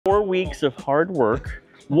4 weeks of hard work.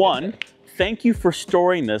 One, thank you for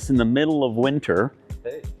storing this in the middle of winter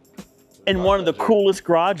in one of the coolest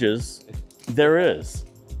garages there is.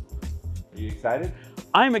 Are you excited?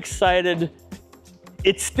 I'm excited.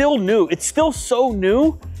 It's still new. It's still so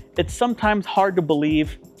new, it's sometimes hard to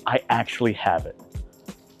believe I actually have it.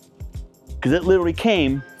 Because it literally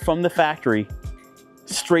came from the factory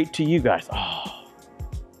straight to you guys. Oh,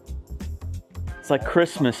 it's like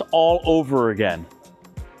Christmas all over again.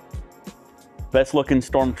 Best looking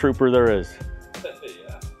stormtrooper there is.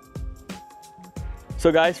 Yeah. So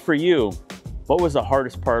guys, for you, what was the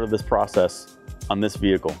hardest part of this process on this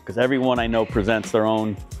vehicle? Because everyone I know presents their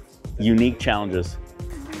own unique challenges.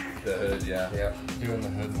 The hood, yeah. Yeah, doing the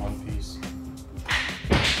hood in one piece.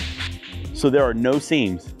 So there are no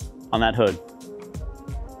seams on that hood.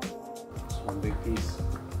 It's one big piece.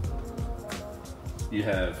 You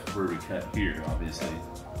have where we cut here, obviously.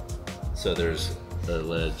 So there's a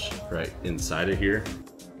ledge right inside of here.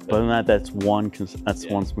 Other than that, that's one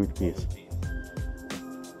smooth piece.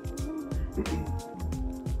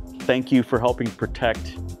 Thank you for helping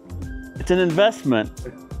protect. It's an investment,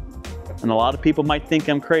 and a lot of people might think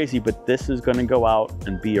I'm crazy, but this is going to go out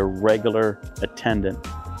and be a regular attendant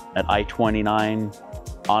at I-29,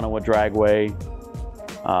 Ottawa Dragway,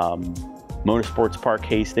 Motorsports Park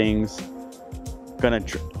Hastings. Going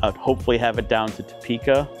to hopefully have it down to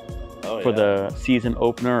Topeka for the season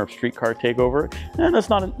opener of Streetcar Takeover. And that's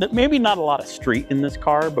not maybe not a lot of street in this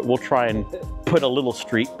car, but we'll try and put a little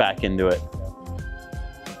street back into it.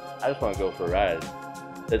 I just want to go for a ride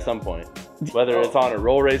at some point, whether it's on a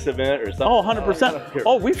roll race event or something. Oh, 100%.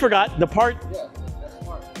 Oh, we forgot the part. Yeah, that's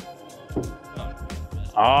smart.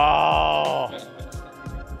 Oh,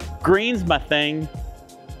 green's my thing.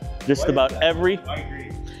 Just about every.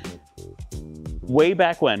 Way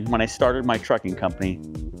back when I started my trucking company,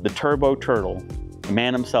 the Turbo Turtle, the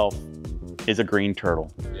man himself, is a green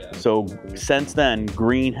turtle. Yeah. So since then,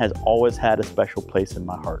 green has always had a special place in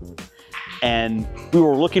my heart. And we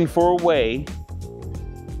were looking for a way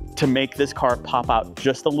to make this car pop out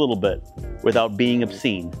just a little bit without being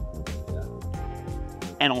obscene.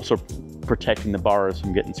 And also protecting the bars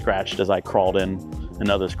from getting scratched as I crawled in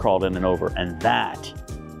and others crawled in and over. And that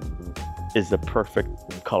is the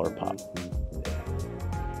perfect color pop.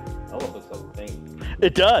 Oh, it looks like paint.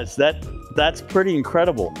 It does. That's pretty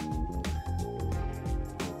incredible.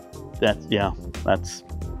 Those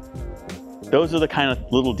are the kind of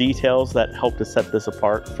little details that help to set this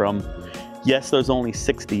apart from, yes, there's only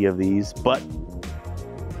 60 of these, but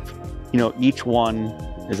you know, each one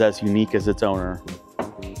is as unique as its owner.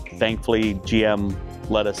 Thankfully, GM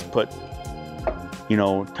let us put, you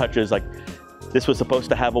know, touches like this was supposed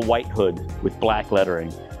to have a white hood with black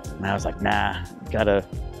lettering. And I was like, nah, gotta.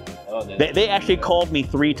 Oh, They actually called me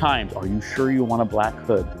 3 times. Are you sure you want a black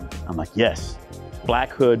hood? I'm like, yes. Black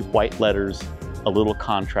hood, white letters, a little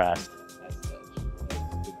contrast. That's a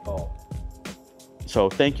good call. So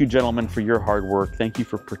thank you, gentlemen, for your hard work. Thank you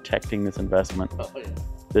for protecting this investment. Oh, yeah.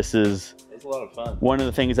 This is It's a lot of fun. one of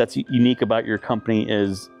the things that's unique about your company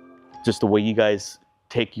is just the way you guys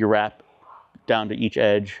take your wrap down to each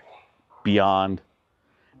edge, beyond.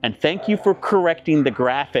 And thank you for correcting the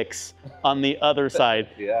graphics on the other side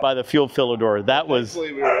by the fuel filler door. That was...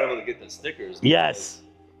 Hopefully we were able to get the stickers. Yes.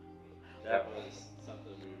 That was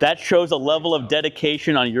something That shows a level of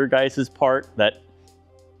dedication on your guys' part that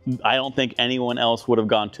I don't think anyone else would have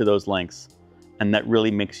gone to those lengths. And that really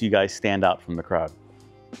makes you guys stand out from the crowd.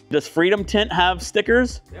 Does Freedom Tint have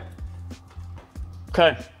stickers? Yeah.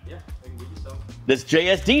 Okay. Yeah, I can give you some. Does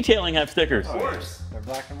JS Detailing have stickers? Of course. They're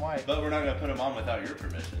black and white. But we're not going to put them on without your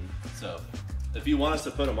permission. So if you want us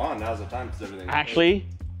to put them on, now's the time because everything's Actually,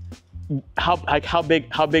 how big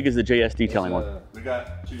is the JS Detailing one? we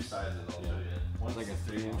got 2 sizes. I'll show you. One's like a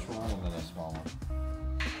 3-inch one and then a small one.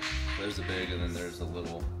 There's a big and then there's a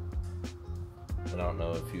little. I don't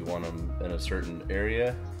know if you want them in a certain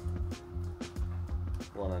area.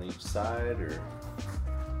 One on each side or...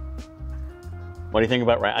 What do you think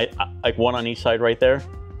about like one on each side right there?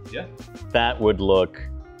 Yeah. That would look...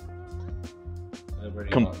 Where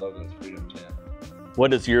do you want Logan's Freedom Tint?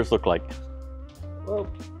 What does yours look like?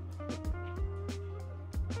 Well,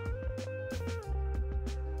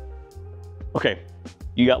 Okay,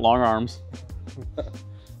 you got long arms.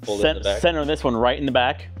 hold it in the back. Center this one right in the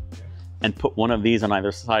back and put one of these on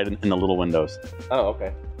either side in the little windows. Oh,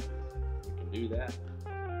 okay. We can do that.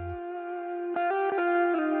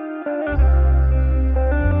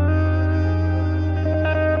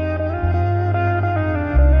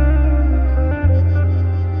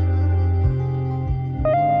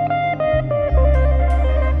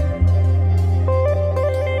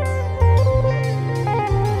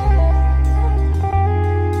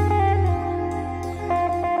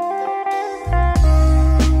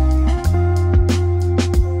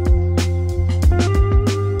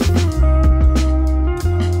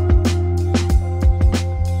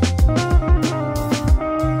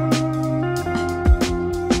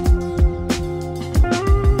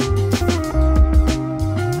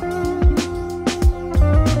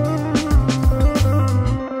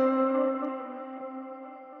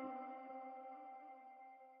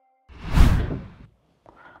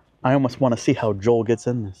 I almost want to see how Joel gets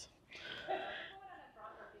in this.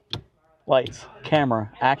 Lights,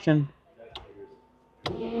 camera, action.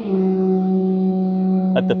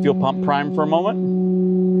 Let the fuel pump prime for a moment.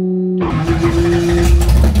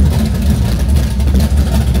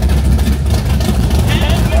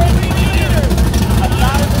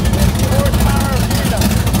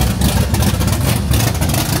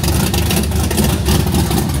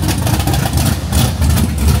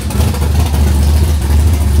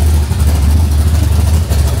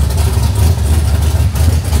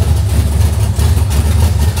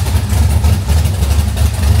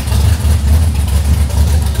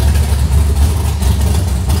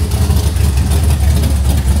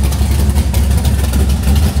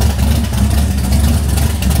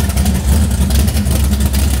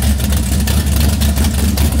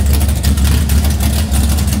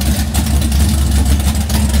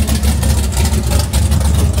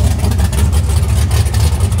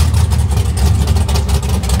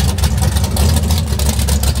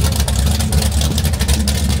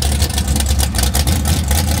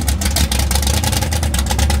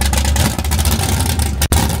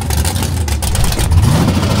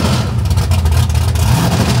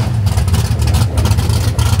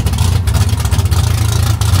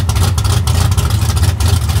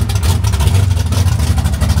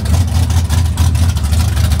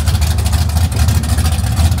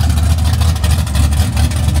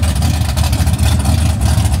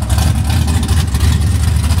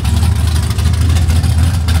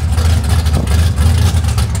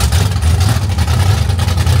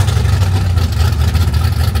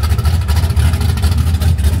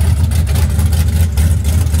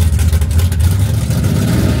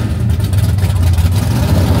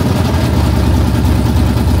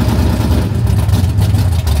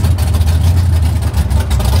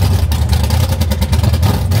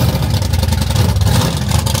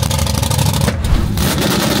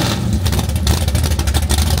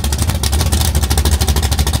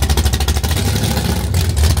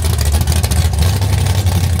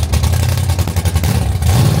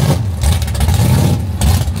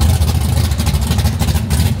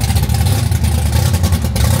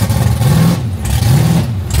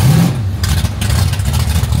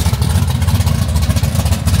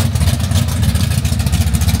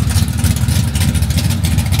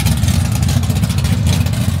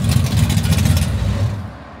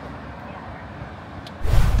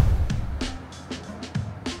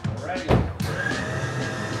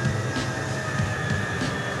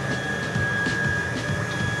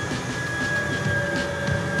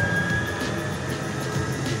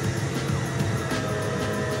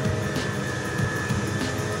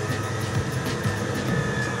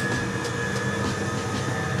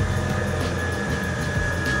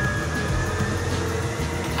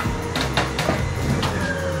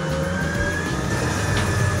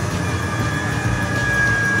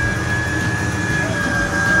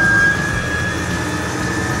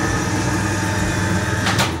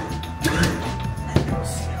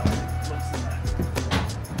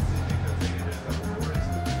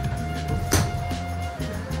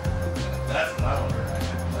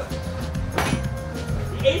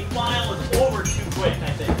 The 8th mile is over too quick,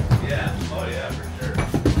 I think. Yeah. Oh yeah, for sure.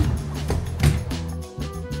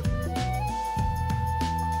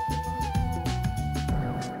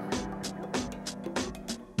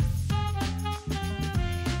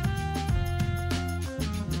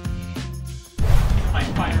 My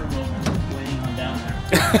fire moment waiting on down there.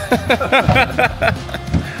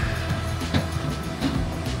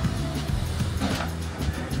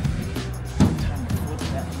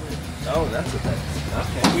 Oh, that's what that is.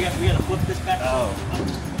 Okay. We gotta flip this back. Oh.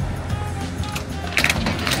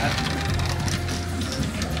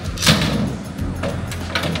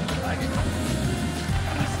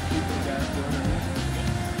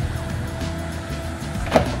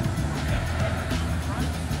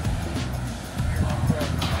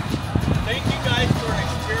 Thank you guys for an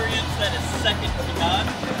experience that is second to none.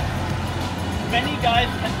 Many guys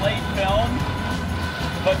can lay film,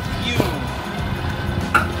 but you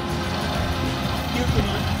can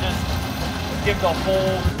just give the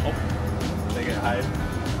whole. Make it hide.